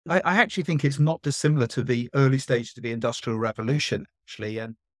I actually think it's not dissimilar to the early stages of the Industrial Revolution, actually.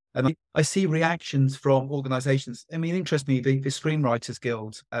 And I see reactions from organizations. I mean, interestingly, the Screenwriters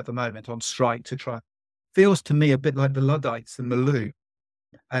Guild at the moment on strike to try feels to me a bit like the Luddites and the loom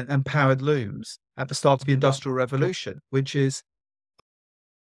and powered looms at the start of the Industrial Revolution, which is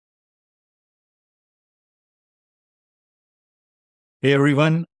Hey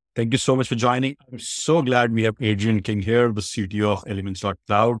everyone, thank you so much for joining. I'm so glad we have Adrian King here, the CTO of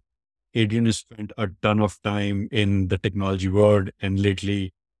Elements.cloud. Adrian has spent a ton of time in the technology world and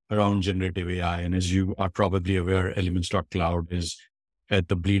lately around generative AI. And as you are probably aware, Elements.cloud is at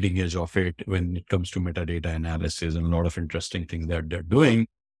the bleeding edge of it when it comes to metadata analysis and a lot of interesting things that they're doing.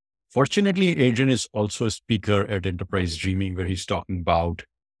 Fortunately, Adrian is also a speaker at Enterprise Dreamin, where he's talking about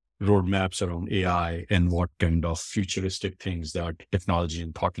roadmaps around AI and what kind of futuristic things that technology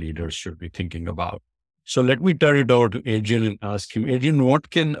and thought leaders should be thinking about. So let me turn it over to Adrian and ask him, Adrian,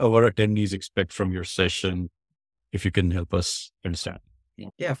 what can our attendees expect from your session, if you can help us understand?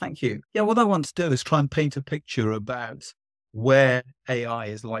 Yeah, thank you. Yeah, what I want to do is try and paint a picture about where AI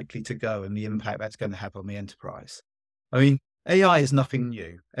is likely to go and the impact that's going to have on the enterprise. I mean, AI is nothing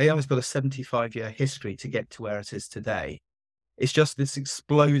new. AI has got a 75-year history to get to where it is today. It's just this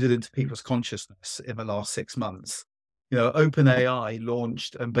exploded into people's consciousness in the last 6 months. OpenAI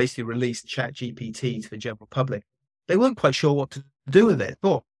launched and basically released ChatGPT to the general public. They weren't quite sure what to do with it.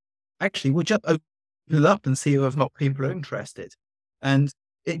 Thought, actually, we'll just open it up and see if not people are interested. And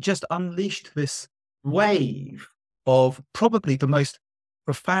it just unleashed this wave of probably the most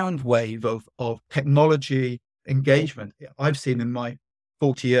profound wave of technology engagement I've seen in my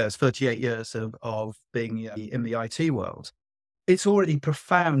 38 years of being in the IT world. It's already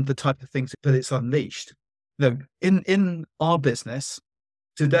profound, the type of things that it's unleashed. In our business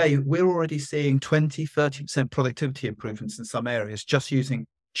today, we're already seeing 20-30% productivity improvements in some areas just using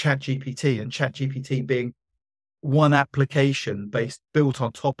ChatGPT, and ChatGPT being one application built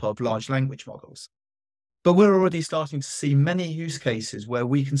on top of large language models. But we're already starting to see many use cases where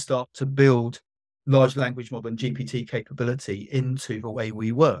we can start to build large language model and GPT capability into the way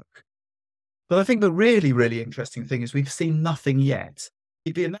we work. But I think the really, really interesting thing is we've seen nothing yet.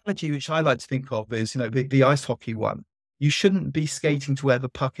 The analogy which I like to think of is, the ice hockey one. You shouldn't be skating to where the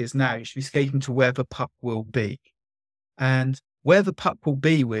puck is now. You should be skating to where the puck will be. And where the puck will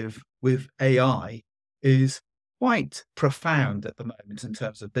be with AI is quite profound at the moment in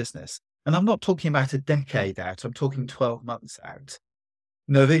terms of business. And I'm not talking about a decade out. I'm talking 12 months out.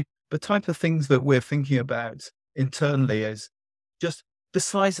 The type of things that we're thinking about internally is just the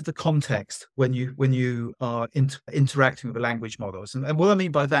size of the context when you are interacting with the language models. And what I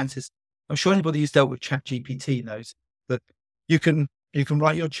mean by that is, I'm sure anybody who's dealt with ChatGPT knows that you can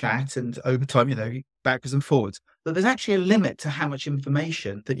write your chat and over time, backwards and forwards, but there's actually a limit to how much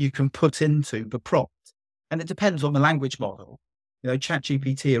information that you can put into the prompt. And it depends on the language model.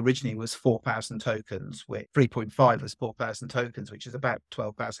 ChatGPT originally was 4,000 tokens, with 3.5 was 4,000 tokens, which is about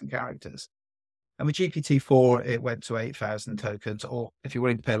 12,000 characters. And with GPT-4, it went to 8,000 tokens, or if you're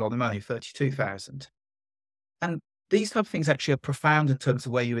willing to pay a lot of money, 32,000. And these type of things actually are profound in terms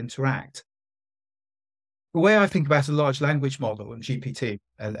of the way you interact. The way I think about a large language model and GPT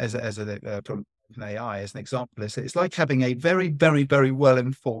from an AI as an example is it's like having a very, very, very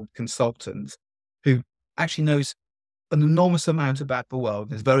well-informed consultant who actually knows an enormous amount about the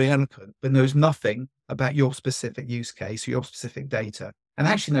world, is very eloquent, but knows nothing about your specific use case, your specific data, and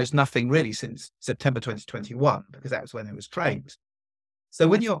actually knows nothing really since September 2021, because that was when it was trained. So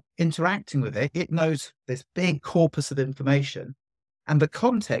when you're interacting with it, it knows this big corpus of information, and the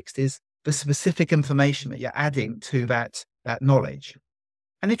context is the specific information that you're adding to that knowledge.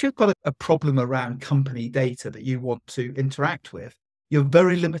 And if you've got a problem around company data that you want to interact with, you're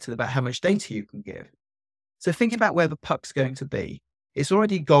very limited about how much data you can give. So thinking about where the puck's going to be, it's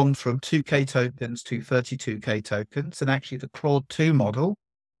already gone from 2K tokens to 32K tokens. And actually the Claude 2 model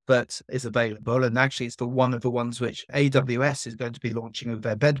that is available, and actually it's one of the ones which AWS is going to be launching with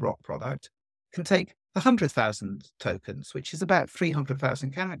their Bedrock product, can take 100,000 tokens, which is about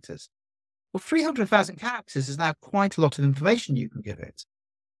 300,000 characters. Well, 300,000 characters is now quite a lot of information you can give it.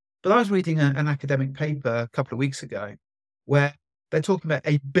 But I was reading an academic paper a couple of weeks ago where they're talking about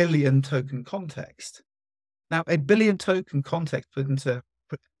a billion token context. Now, a billion token context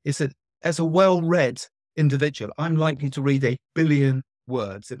as a well-read individual, I'm likely to read a billion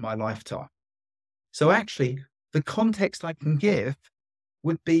words in my lifetime. So actually, the context I can give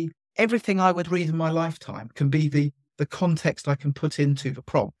would be everything I would read in my lifetime can be the context I can put into the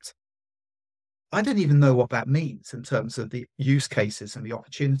prompt. I don't even know what that means in terms of the use cases and the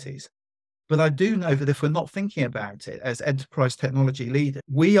opportunities. But I do know that if we're not thinking about it as enterprise technology leaders,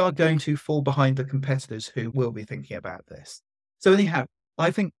 we are going to fall behind the competitors who will be thinking about this. So anyhow,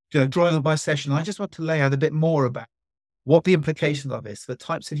 I think, drawing on my session, I just want to lay out a bit more about what the implications of this, the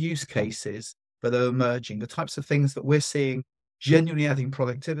types of use cases that are emerging, the types of things that we're seeing genuinely adding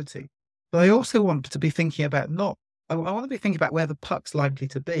productivity. But I also want to be thinking about I want to be thinking about where the puck's likely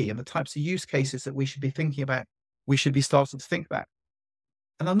to be and the types of use cases that we should be thinking about, we should be starting to think about.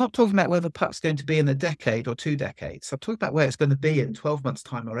 And I'm not talking about where the puck's going to be in a decade or 2 decades. I'm talking about where it's going to be in 12 months'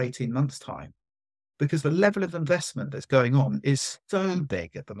 time or 18 months' time, because the level of investment that's going on is so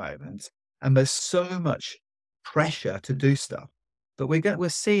big at the moment. And there's so much pressure to do stuff that we're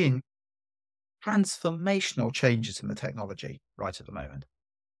seeing transformational changes in the technology right at the moment.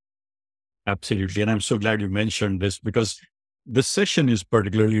 Absolutely. And I'm so glad you mentioned this, because this session is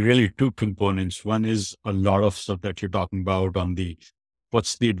particularly really two components. One is a lot of stuff that you're talking about on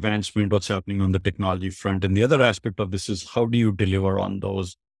what's the advancement, what's happening on the technology front. And the other aspect of this is how do you deliver on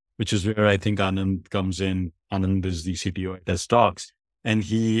those, which is where I think Anand comes in. Anand is the CTO at Talks, and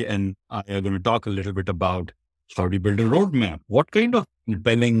he and I are going to talk a little bit about how do you build a roadmap? What kind of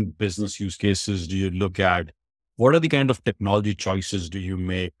compelling business use cases do you look at? What are the kind of technology choices do you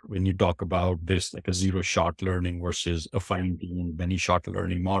make when you talk about this, like a zero-shot learning versus a fine-tuned many-shot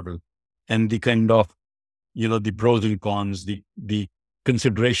learning model? And the kind of, the pros and cons, the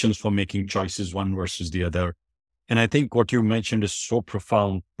considerations for making choices one versus the other. And I think what you mentioned is so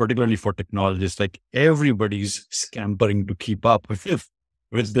profound, particularly for technologists. Like everybody's scampering to keep up with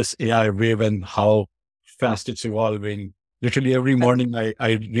this AI wave and how fast it's evolving. Literally every morning I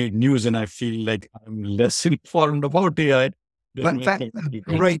read news and I feel like I'm less informed about AI.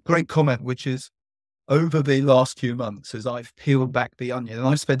 Great comment, which is over the last few months, as I've peeled back the onion, and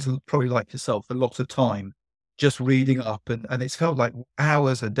I've spent, probably like yourself, a lot of time just reading up, and it's felt like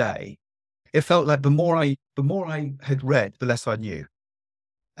hours a day. It felt like the more I had read, the less I knew.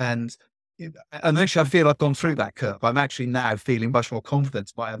 And actually, I feel I've gone through that curve. I'm actually now feeling much more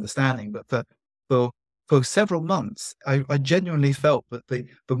confident by understanding. But for several months, I genuinely felt that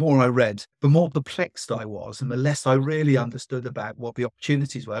the more I read, the more perplexed I was, and the less I really understood about what the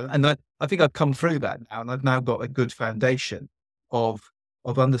opportunities were. And I think I've come through that now, and I've now got a good foundation of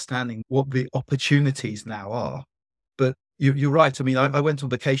understanding what the opportunities now are. But you're right. I mean, I went on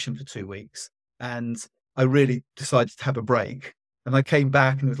vacation for 2 weeks, and I really decided to have a break. And I came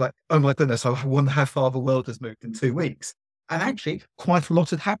back and was like, oh my goodness, I wonder how far the world has moved in 2 weeks. And actually, quite a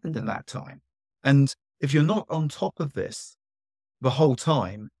lot had happened in that time. And if you're not on top of this the whole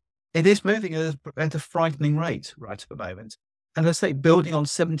time, it is moving at a frightening rate right at the moment. And I say, building on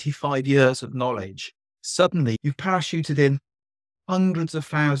 75 years of knowledge, suddenly you've parachuted in hundreds of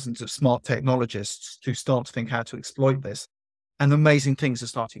thousands of smart technologists to start to think how to exploit this. And amazing things are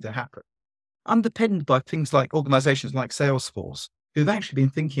starting to happen, underpinned by things like organizations like Salesforce, who've actually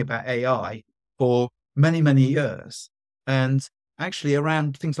been thinking about AI for many, many years. And actually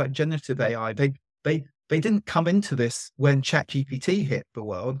around things like generative AI, they didn't come into this when ChatGPT hit the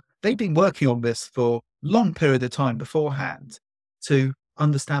world. They've been working on this for a long period of time beforehand to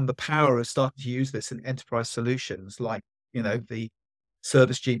understand the power of starting to use this in enterprise solutions like, the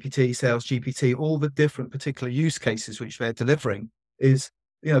Service GPT, Sales GPT, all the different particular use cases which they're delivering is,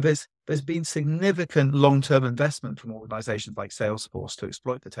 there's been significant long-term investment from organizations like Salesforce to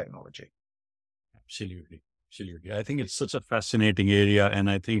exploit the technology. Absolutely. Absolutely. I think it's such a fascinating area. And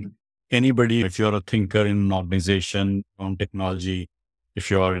I think anybody, if you're a thinker in an organization on technology, if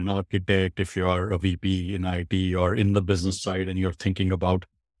you're an architect, if you're a VP in IT or in the business side, and you're thinking about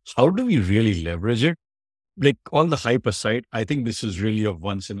how do we really leverage it? Like on the hyper side, I think this is really a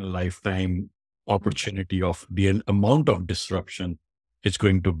once in a lifetime opportunity of the amount of disruption it's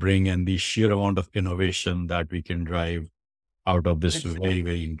going to bring and the sheer amount of innovation that we can drive out of this very,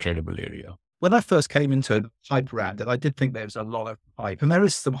 very incredible area. When I first came into hype around it, I did think there was a lot of hype, and there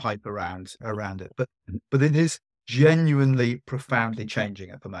is some hype around it, but it is genuinely profoundly changing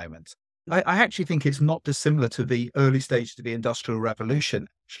at the moment. I actually think it's not dissimilar to the early stages of the Industrial Revolution,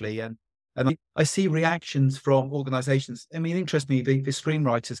 actually. And I see reactions from organizations. I mean, interestingly, the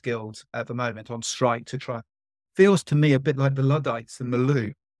Screenwriters Guild at the moment on strike to try, feels to me a bit like the Luddites and the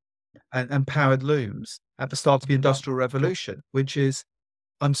loom and powered looms at the start of the Industrial Revolution, which is,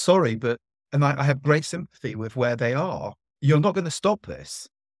 I'm sorry, but, and I have great sympathy with where they are. You're not going to stop this.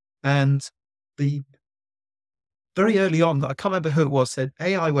 And very early on, I can't remember who it was, said,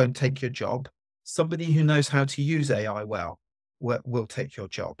 AI won't take your job. Somebody who knows how to use AI well will take your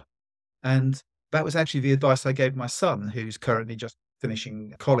job. And that was actually the advice I gave my son, who's currently just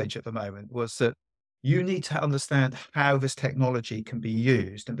finishing college at the moment, was that You need to understand how this technology can be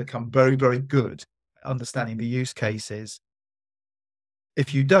used and become very, very good at understanding the use cases.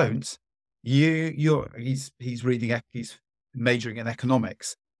 If you don't, he's majoring in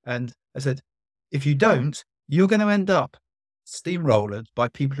economics. And I said, if you don't, you're going to end up steamrolled by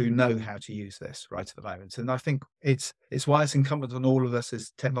people who know how to use this right at the moment. And I think it's why it's incumbent on all of us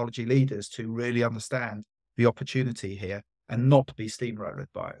as technology leaders to really understand the opportunity here and not be steamrolled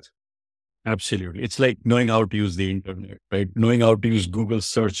by it. Absolutely. It's like knowing how to use the internet, right? Knowing how to use Google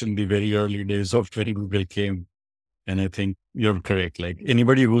search in the very early days of when Google came. And I think you're correct. Like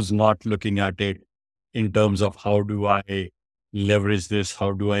anybody who's not looking at it in terms of how do I leverage this?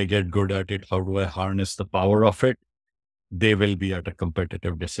 How do I get good at it? How do I harness the power of it? They will be at a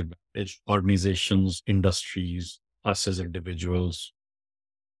competitive disadvantage. Organizations, industries, us as individuals.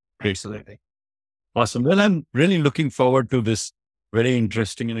 Great. Absolutely. Awesome. Well, I'm really looking forward to this very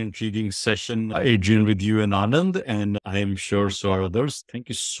interesting and intriguing session, Adrian, with you and Anand, and I am sure so are others. Thank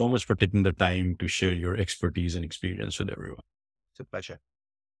you so much for taking the time to share your expertise and experience with everyone. It's a pleasure.